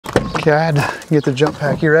Okay, I had to get the jump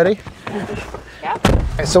pack. You ready? Yeah.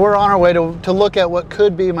 Okay, so we're on our way to look at what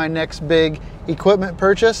could be my next big equipment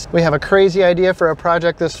purchase. We have a crazy idea for a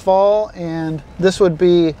project this fall, and this would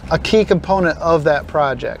be a key component of that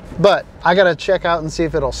project. But I gotta check out and see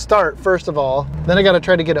if it'll start first of all, then I gotta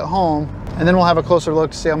try to get it home, and then we'll have a closer look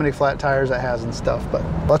to see how many flat tires it has and stuff. But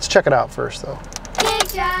let's check it out first though.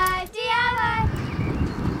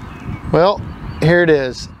 Well, here it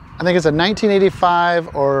is. I think it's a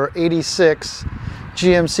 1985 or 86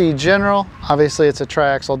 GMC General. Obviously it's a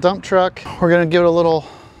triaxle dump truck. We're gonna give it a little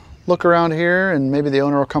look around here, and maybe the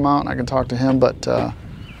owner will come out and I can talk to him, but I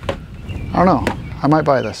don't know. I might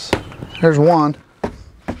buy this. There's 1,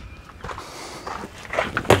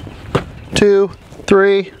 2,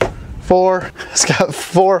 3, 4. It's got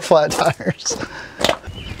 4 flat tires.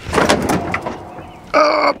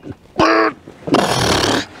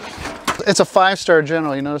 It's a 5-star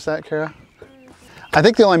General. You notice that, Kara? I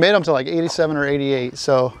think they only made them to like 87 or 88,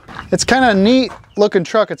 so it's kind of neat looking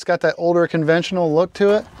truck. It's got that older conventional look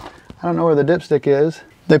to it. I don't know where the dipstick is.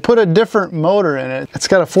 They put a different motor in it. It's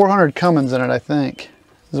got a 400 Cummins in it, I think,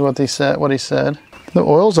 is what he said. The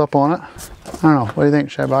oil's up on it. I don't know. What do you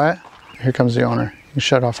think? Should I buy it? Here comes the owner. You can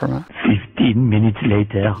shut off for a minute. 15 minutes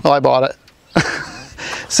later. Well, I bought it.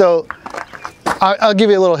 So I'll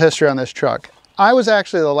give you a little history on this truck. I was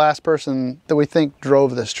actually the last person that we think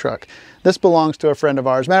drove this truck. This belongs to a friend of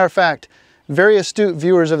ours. Matter of fact, very astute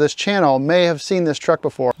viewers of this channel may have seen this truck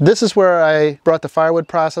before. This is where I brought the firewood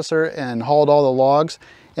processor and hauled all the logs.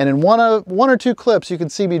 And in one or two clips, you can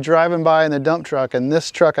see me driving by in the dump truck, and this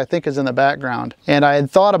truck I think is in the background. And I had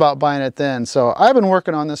thought about buying it then. So I've been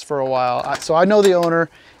working on this for a while. So I know the owner.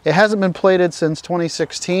 It hasn't been plated since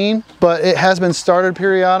 2016, but it has been started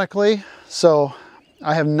periodically. So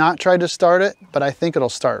I have not tried to start it, but I think it'll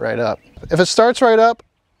start right up. If it starts right up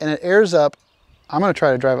and it airs up, I'm gonna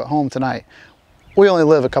try to drive it home tonight. We only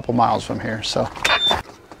live a couple miles from here, so.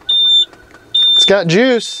 It's got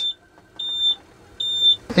juice.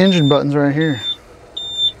 Engine button's right here.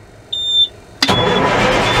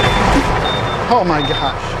 Oh my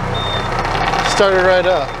gosh. Started right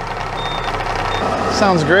up.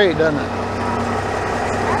 Sounds great, doesn't it?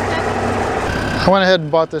 I went ahead and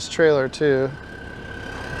bought this trailer too.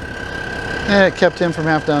 And it kept him from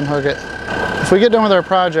having to unhook it. If we get done with our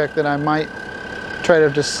project, then I might try to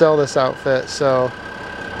just sell this outfit. So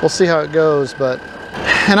we'll see how it goes.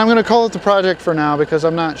 And I'm gonna call it the project for now because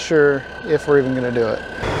I'm not sure if we're even gonna do it.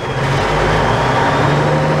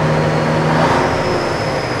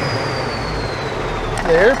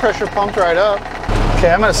 The air pressure pumped right up.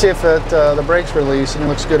 Okay, I'm gonna see if the brakes release and it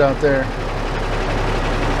looks good out there.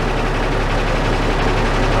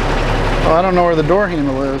 Oh, I don't know where the door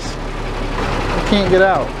handle is. I can't get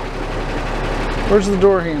out. Where's the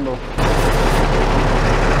door handle?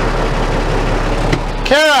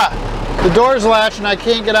 Kara! The door's latched and I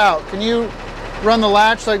can't get out. Can you run the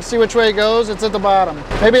latch so I can see which way it goes? It's at the bottom.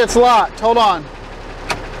 Maybe it's locked. Hold on.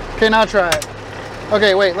 Okay, now try it.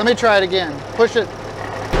 Okay, wait, let me try it again. Push it.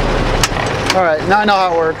 All right, now I know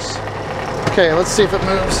how it works. Okay, let's see if it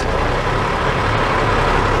moves.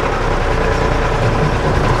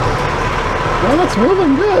 Well, it's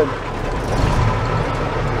moving good.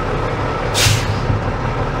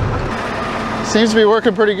 Seems to be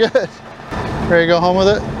working pretty good. Ready to go home with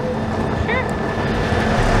it?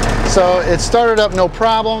 Sure. So it started up no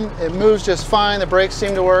problem. It moves just fine. The brakes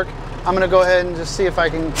seem to work. I'm gonna go ahead and just see if I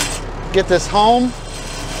can get this home.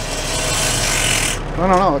 I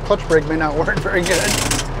don't know, the clutch brake may not work very good.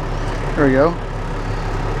 There we go.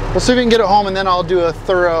 We'll see if we can get it home, and then I'll do a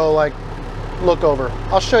thorough look over.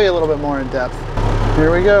 I'll show you a little bit more in depth. Here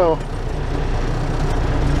we go.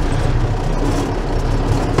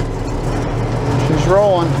 She's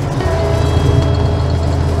rolling.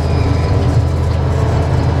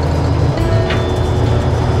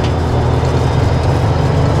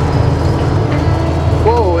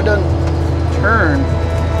 Whoa, it doesn't turn.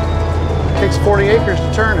 It takes 40 acres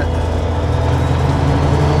to turn it.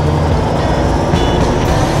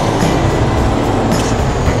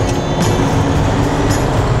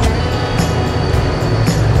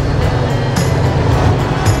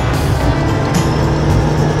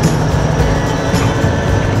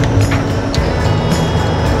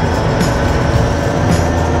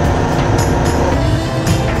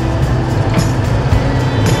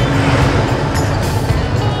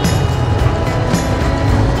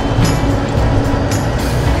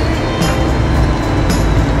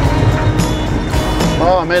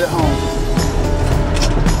 Oh, I made it home.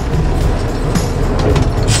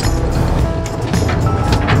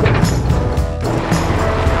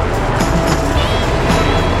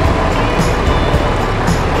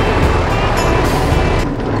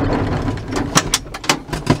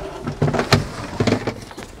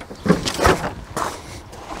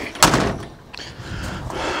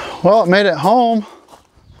 Well, it made it home.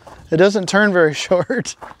 It doesn't turn very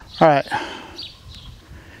short. All right.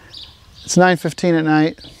 It's 9:15 at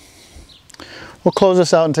night. We'll close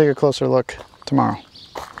this out and take a closer look tomorrow.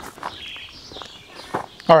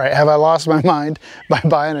 All right, have I lost my mind by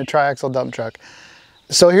buying a triaxle dump truck?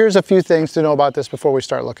 So here's a few things to know about this before we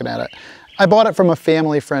start looking at it. I bought it from a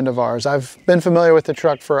family friend of ours. I've been familiar with the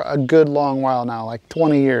truck for a good long while now, like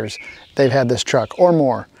 20 years they've had this truck or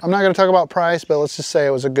more. I'm not gonna talk about price, but let's just say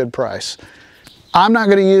it was a good price. I'm not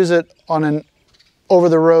gonna use it on an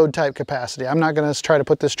over-the-road type capacity. I'm not gonna try to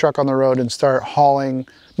put this truck on the road and start hauling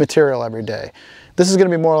material every day. This is gonna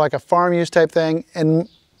be more like a farm use type thing, and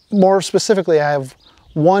more specifically, I have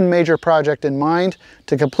one major project in mind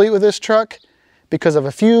to complete with this truck because of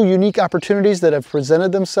a few unique opportunities that have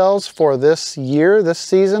presented themselves for this year, this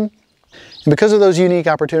season. And because of those unique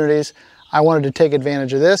opportunities, I wanted to take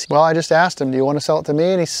advantage of this. Well, I just asked him, do you want to sell it to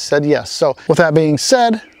me? And he said yes. So with that being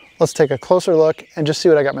said, let's take a closer look and just see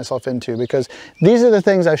what I got myself into, because these are the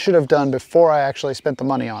things I should have done before I actually spent the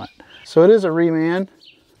money on it. So it is a Reman,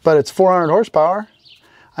 but it's 400 horsepower.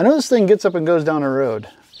 I know this thing gets up and goes down a road.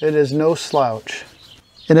 It is no slouch.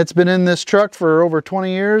 And it's been in this truck for over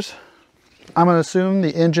 20 years. I'm gonna assume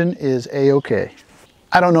the engine is A-okay.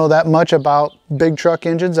 I don't know that much about big truck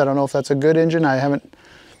engines. I don't know if that's a good engine. I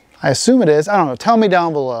assume it is. I don't know, tell me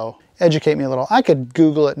down below. Educate me a little. I could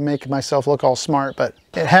Google it and make myself look all smart, but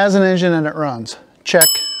it has an engine and it runs. Check.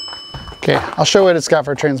 Okay, I'll show you what it's got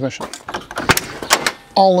for a transmission.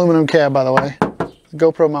 All aluminum cab, by the way. The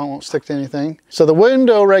GoPro mount won't stick to anything. So the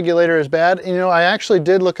window regulator is bad. You know, I actually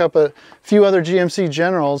did look up a few other GMC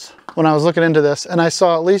Generals when I was looking into this, and I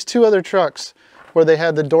saw at least 2 other trucks where they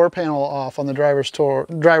had the door panel off on the driver's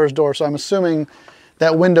door. So I'm assuming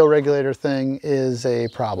that window regulator thing is a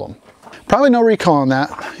problem. Probably no recall on that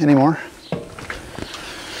anymore.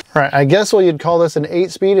 All right, I guess what you'd call this an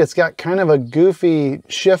 8-speed. It's got kind of a goofy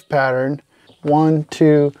shift pattern. 1,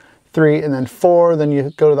 2, 3, and then 4. Then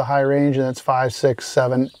you go to the high range and it's 5, 6,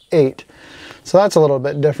 7, 8. So that's a little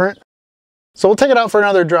bit different. So we'll take it out for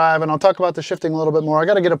another drive and I'll talk about the shifting a little bit more. I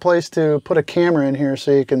got to get a place to put a camera in here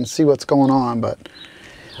so you can see what's going on, but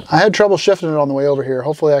I had trouble shifting it on the way over here.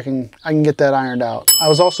 Hopefully I can get that ironed out. I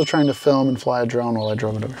was also trying to film and fly a drone while I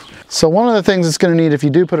drove it over. So one of the things it's going to need if you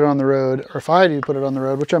do put it on the road, or if I do put it on the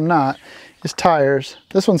road, which I'm not, is tires.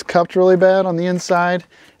 This one's cupped really bad on the inside.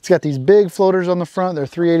 It's got these big floaters on the front. They're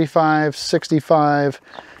 385, 65,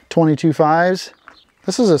 22.5s.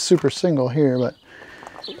 This is a super single here, but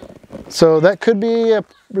so that could be a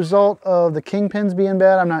result of the kingpins being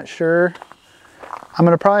bad. I'm not sure. I'm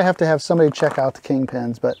going to probably have to have somebody check out the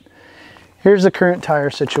kingpins, but here's the current tire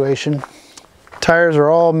situation. Tires are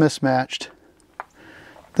all mismatched.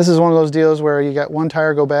 This is one of those deals where you got one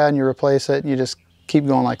tire go bad and you replace it and you just keep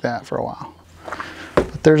going like that for a while.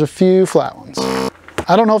 But there's a few flat ones.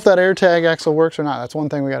 I don't know if that air tag axle works or not. That's one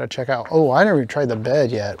thing we got to check out. Oh, I never even tried the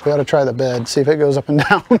bed yet. We got to try the bed, see if it goes up and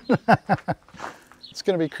down. It's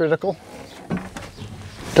going to be critical. It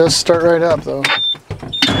does start right up though.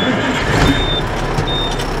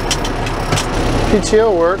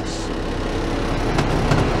 PTO works.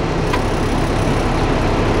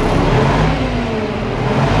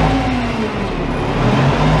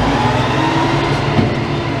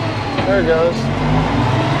 There it goes.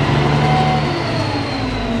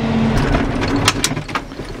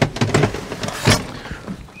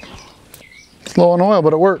 It's low on oil,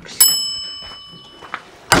 but it works.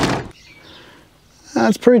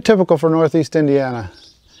 That's pretty typical for Northeast Indiana.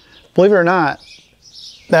 Believe it or not,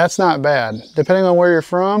 that's not bad. Depending on where you're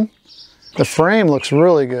from, the frame looks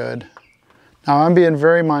really good. Now I'm being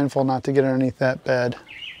very mindful not to get underneath that bed.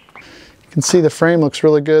 You can see the frame looks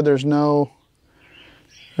really good. There's no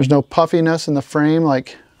puffiness in the frame,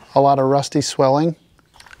 like a lot of rusty swelling.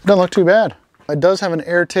 It doesn't look too bad. It does have an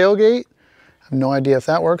air tailgate. I have no idea if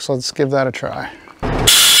that works, so let's give that a try.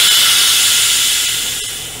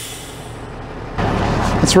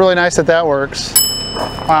 It's really nice that that works.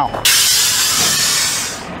 Wow.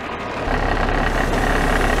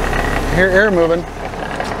 I hear air moving.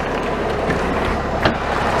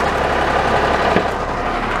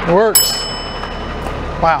 It works.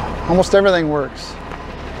 Wow, almost everything works.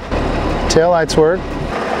 Taillights work.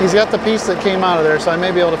 He's got the piece that came out of there, so I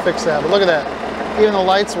may be able to fix that. But look at that. Even the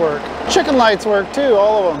lights work. Chicken lights work too,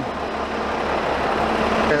 all of them.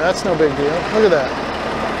 Okay, that's no big deal. Look at that.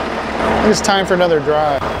 I think it's time for another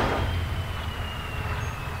drive.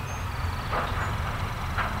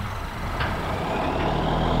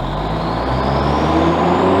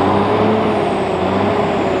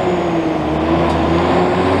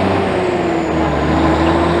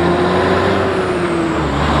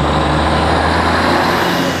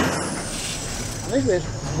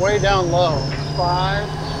 down low. 5,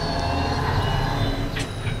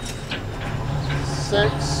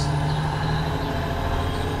 6,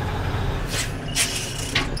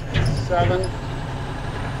 7.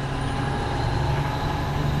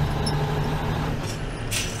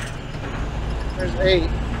 There's 8.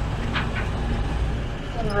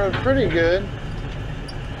 On the road pretty good.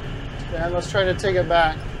 And let's try to take it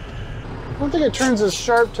back. I don't think it turns as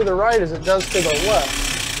sharp to the right as it does to the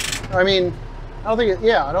left. I mean, I don't think it,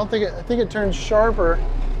 yeah, I think it turns sharper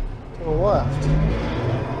to the left.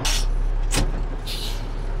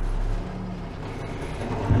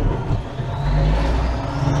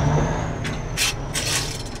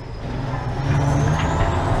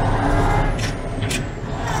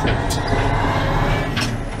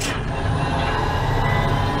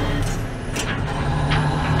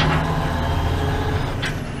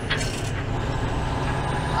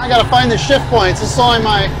 I gotta find the shift points. This is only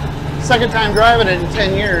my second time driving it in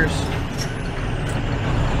 10 years.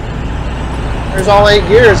 There's all 8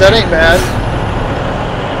 gears, that ain't bad.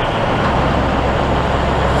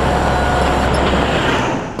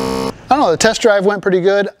 I don't know, the test drive went pretty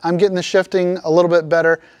good. I'm getting the shifting a little bit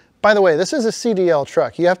better. By the way, this is a CDL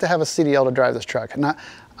truck. You have to have a CDL to drive this truck. And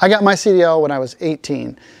I got my CDL when I was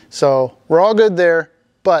 18. So we're all good there,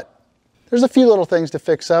 but there's a few little things to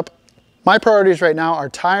fix up. My priorities right now are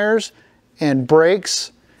tires and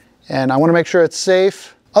brakes, and I want to make sure it's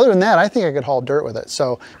safe. Other than that, I think I could haul dirt with it.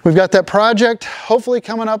 So we've got that project hopefully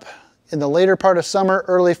coming up in the later part of summer,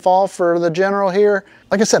 early fall for the General here.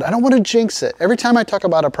 Like I said, I don't want to jinx it. Every time I talk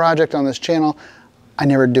about a project on this channel, I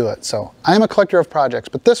never do it. So I am a collector of projects,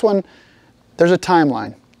 but this one, there's a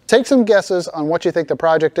timeline. Take some guesses on what you think the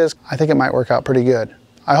project is. I think it might work out pretty good.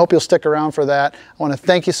 I hope you'll stick around for that. I want to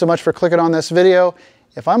thank you so much for clicking on this video.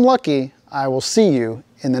 If I'm lucky, I will see you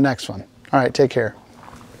in the next one. All right, take care.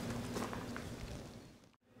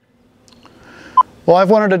 Well, I've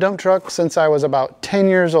wanted a dump truck since I was about 10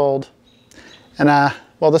 years old. And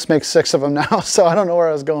well, this makes 6 of them now, so I don't know where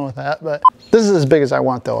I was going with that, but this is as big as I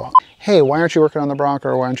want though. Hey, why aren't you working on the Bronco,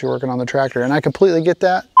 or why aren't you working on the tractor? And I completely get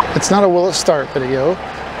that. It's not a will it start video,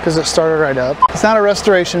 because it started right up. It's not a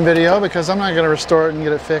restoration video, because I'm not gonna restore it and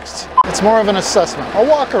get it fixed. It's more of an assessment, a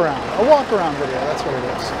walk around video, that's what it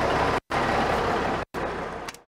is.